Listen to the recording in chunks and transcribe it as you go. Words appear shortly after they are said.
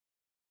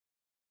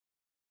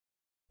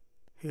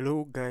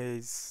Hello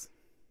guys,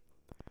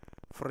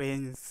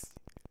 friends,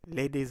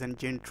 ladies and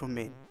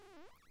gentlemen.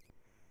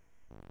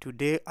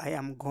 Today I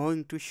am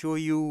going to show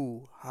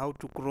you how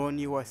to clone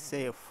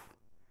yourself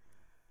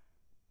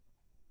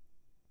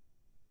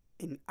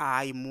in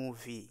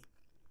Imovie.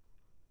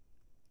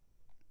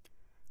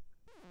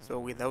 So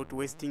without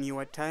wasting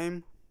your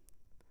time,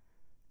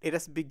 let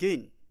us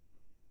begin.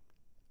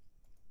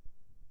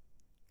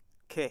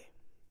 Okay,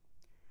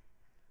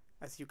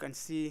 as you can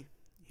see,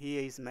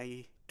 here is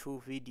my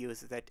two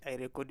videos that I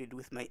recorded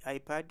with my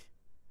iPad,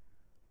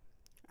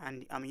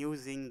 and I'm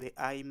using the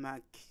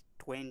iMac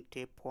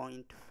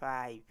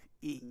 20.5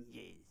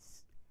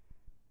 inches.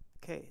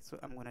 Okay, so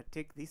I'm gonna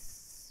take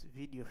this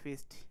video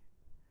first,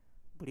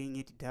 bring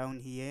it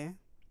down here,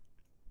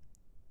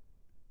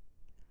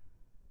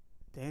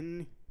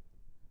 then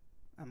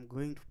I'm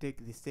going to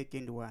take the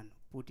second one,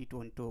 put it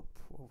on top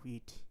of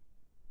it.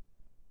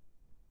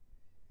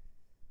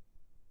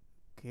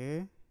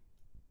 Okay,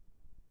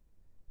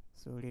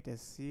 so let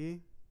us see.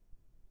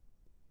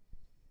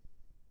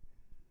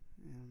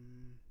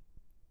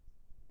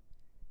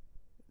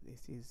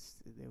 This is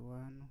the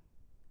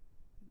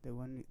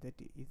one that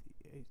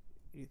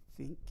is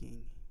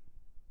thinking.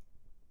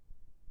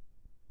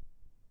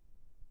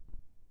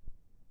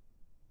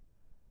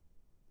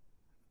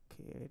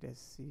 Okay, let us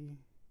see.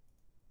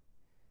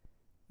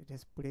 Let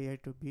us play a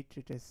little bit.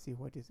 Let us see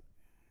what is.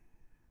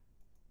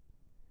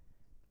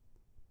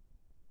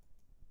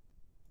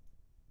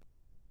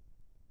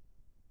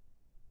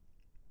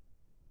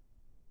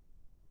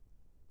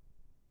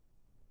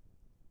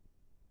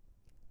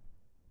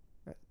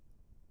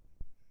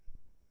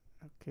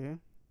 Okay,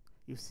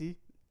 you see.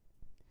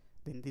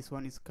 Then this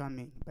one is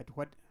coming, but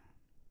what?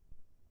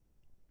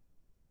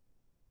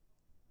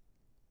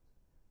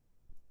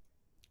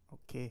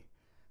 Okay,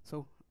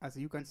 so as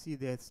you can see,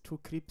 there's two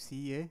clips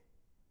here,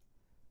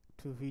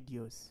 two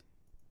videos.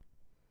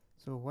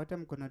 So what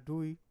I'm gonna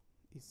do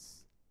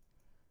is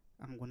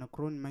I'm gonna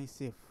clone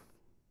myself.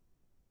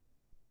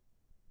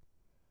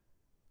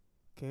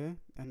 Okay,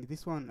 and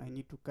this one I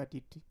need to cut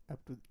it up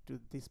to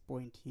this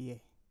point here,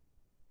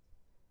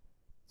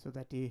 so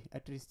that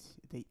at least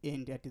they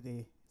end at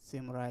the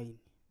same line.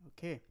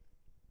 Okay,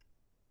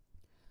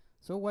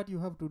 so what you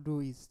have to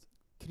do is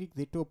click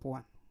the top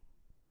one,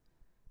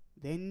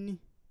 then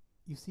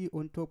you see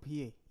on top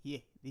here,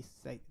 this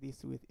side,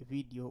 this with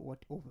video,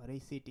 what overlay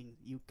settings,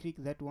 you click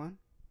that one,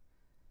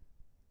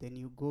 then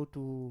you go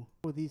to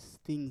all these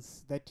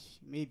things that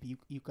maybe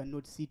you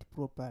cannot see it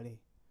properly.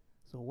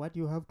 So what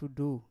you have to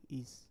do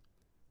is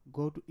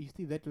go to, you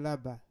see that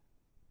rubber,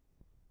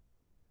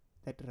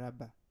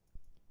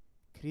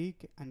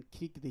 click and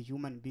click the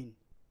human being.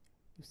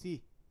 You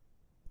see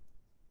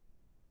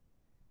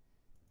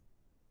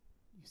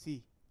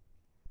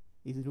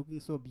it's looking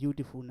so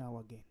beautiful now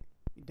again.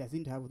 It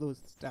doesn't have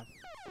those stuff.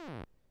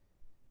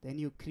 Then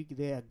you click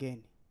there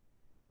again,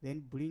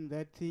 then bring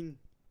that thing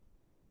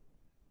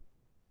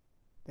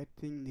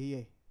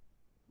here.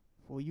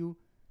 For you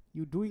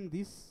doing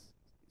this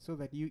so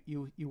that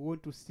you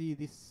want to see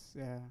this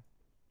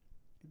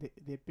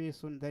the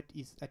person that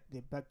is at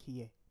the back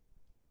here.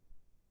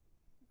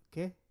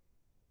 Okay,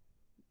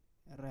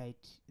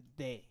 right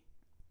there.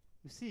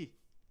 You see,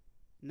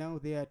 now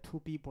there are two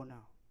people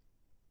now.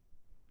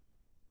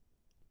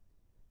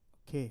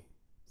 Okay,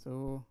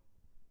 so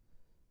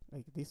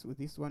like this, with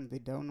this one, the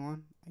down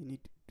one, I need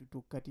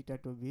to cut it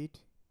out a bit,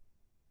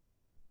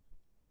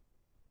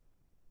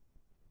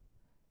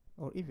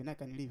 or even I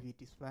can leave it,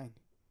 it's fine,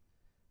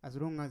 as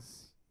long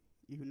as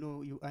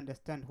you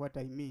understand what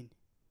I mean.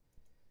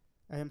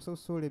 I am so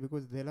sorry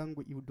because the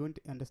language, you don't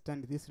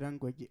understand this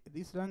language.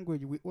 This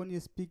language we only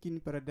speak in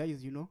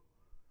paradise,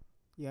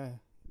 Yeah,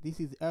 this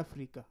is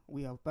Africa.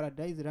 We have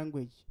paradise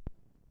language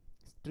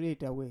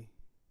straight away.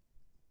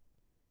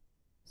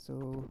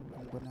 So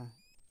I'm gonna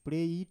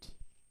play it.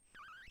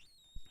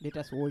 Let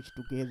us watch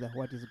together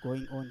what is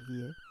going on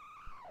here.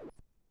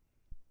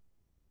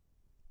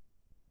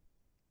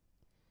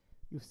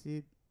 You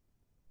see,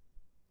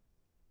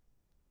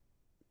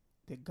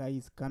 the guy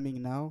is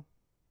coming now.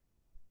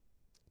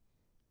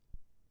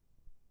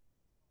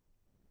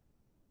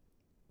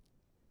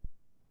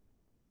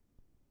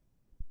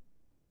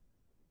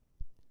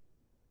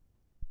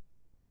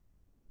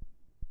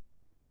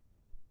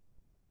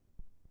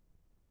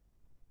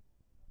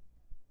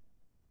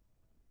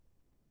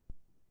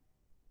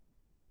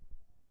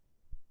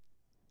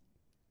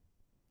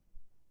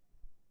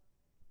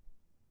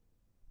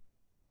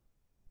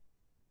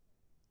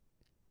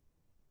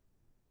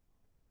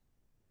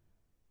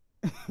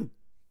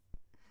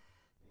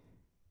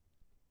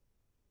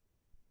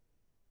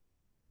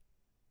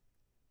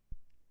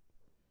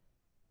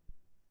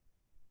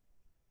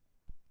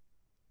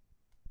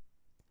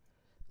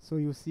 So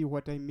you see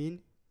what I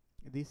mean?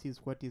 This is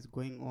what is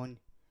going on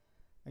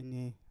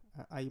in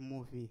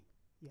iMovie.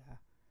 Yeah,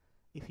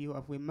 if you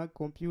have a Mac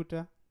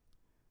computer,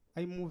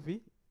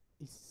 iMovie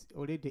is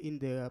already in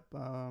the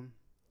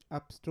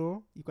App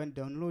Store. You can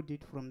download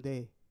it from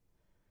there.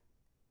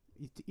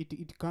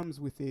 It comes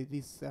with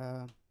this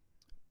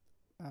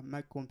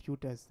Mac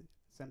computers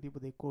Some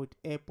people they call it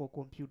Apple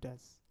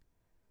computers.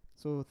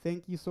 So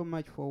thank you so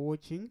much for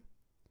watching.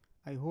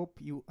 I hope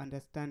you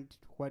understand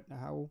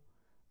how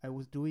I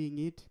was doing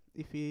it.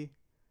 If you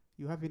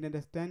haven't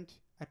understand,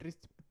 at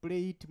least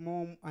play it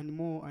more and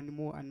more and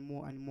more and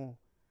more and more.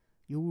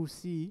 You will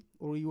see,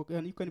 or you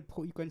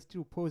can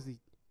still pause it.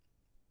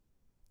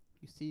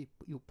 You see,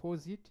 you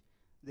pause it,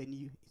 then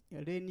you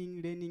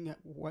learning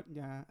what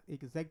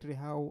exactly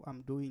how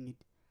I'm doing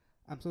it.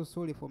 I'm so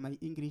sorry for my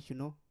English,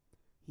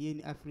 here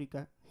in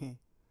Africa.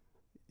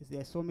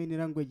 There are so many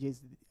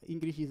languages.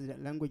 English is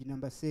language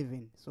number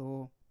 7.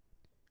 So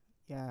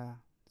yeah,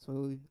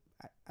 so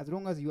as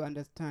long as you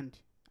understand,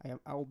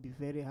 I'll be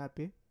very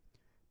happy.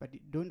 But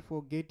don't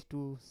forget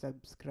to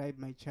subscribe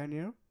my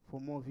channel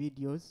for more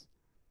videos.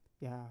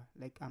 Yeah,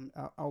 like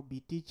I'll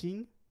be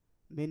teaching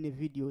many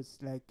videos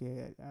like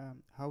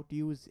how to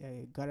use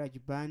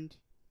GarageBand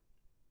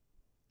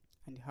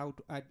and how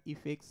to add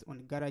effects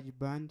on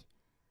GarageBand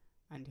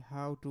and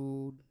how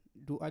to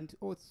do, and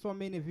so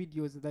many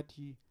videos that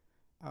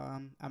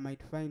I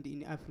might find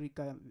in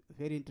Africa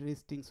very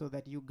interesting, so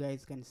that you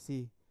guys can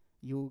see.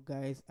 You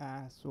guys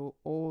are so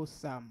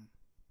awesome.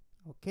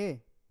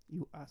 Okay,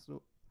 you are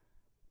so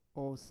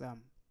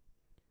awesome.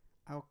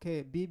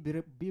 Okay, be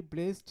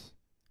blessed.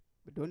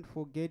 But don't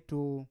forget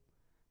to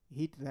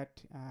hit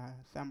that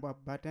thumb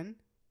up button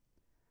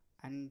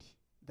and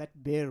that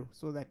bell,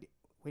 so that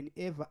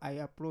whenever I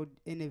upload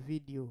any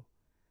video,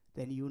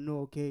 then you know,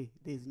 okay,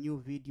 there's new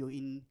video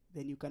in,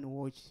 then you can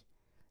watch.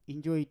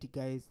 Enjoy it,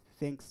 guys.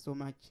 Thanks so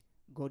much.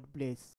 God bless.